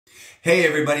Hey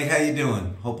everybody, how you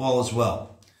doing? Hope all is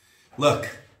well. Look,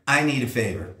 I need a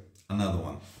favor. Another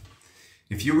one.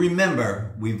 If you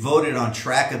remember, we voted on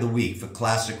Track of the Week for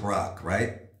Classic Rock,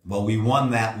 right? Well, we won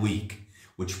that week,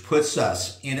 which puts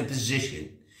us in a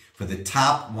position for the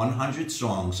top 100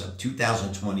 songs of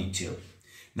 2022.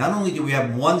 Not only do we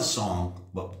have one song,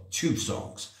 but two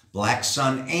songs, Black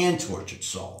Sun and Tortured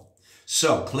Soul.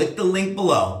 So click the link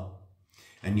below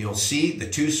and you'll see the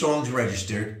two songs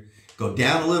registered. Go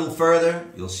down a little further,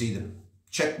 you'll see the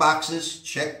check boxes,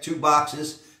 check two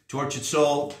boxes, Tortured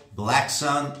Soul, Black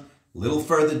Sun. A little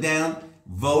further down,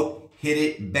 vote, hit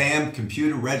it, bam,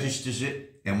 computer registers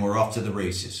it, and we're off to the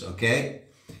races, okay?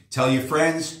 Tell your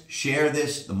friends, share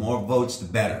this, the more votes, the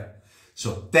better.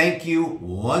 So thank you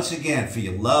once again for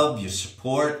your love, your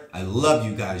support. I love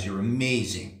you guys, you're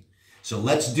amazing. So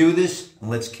let's do this, and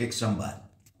let's kick some butt.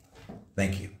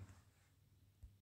 Thank you.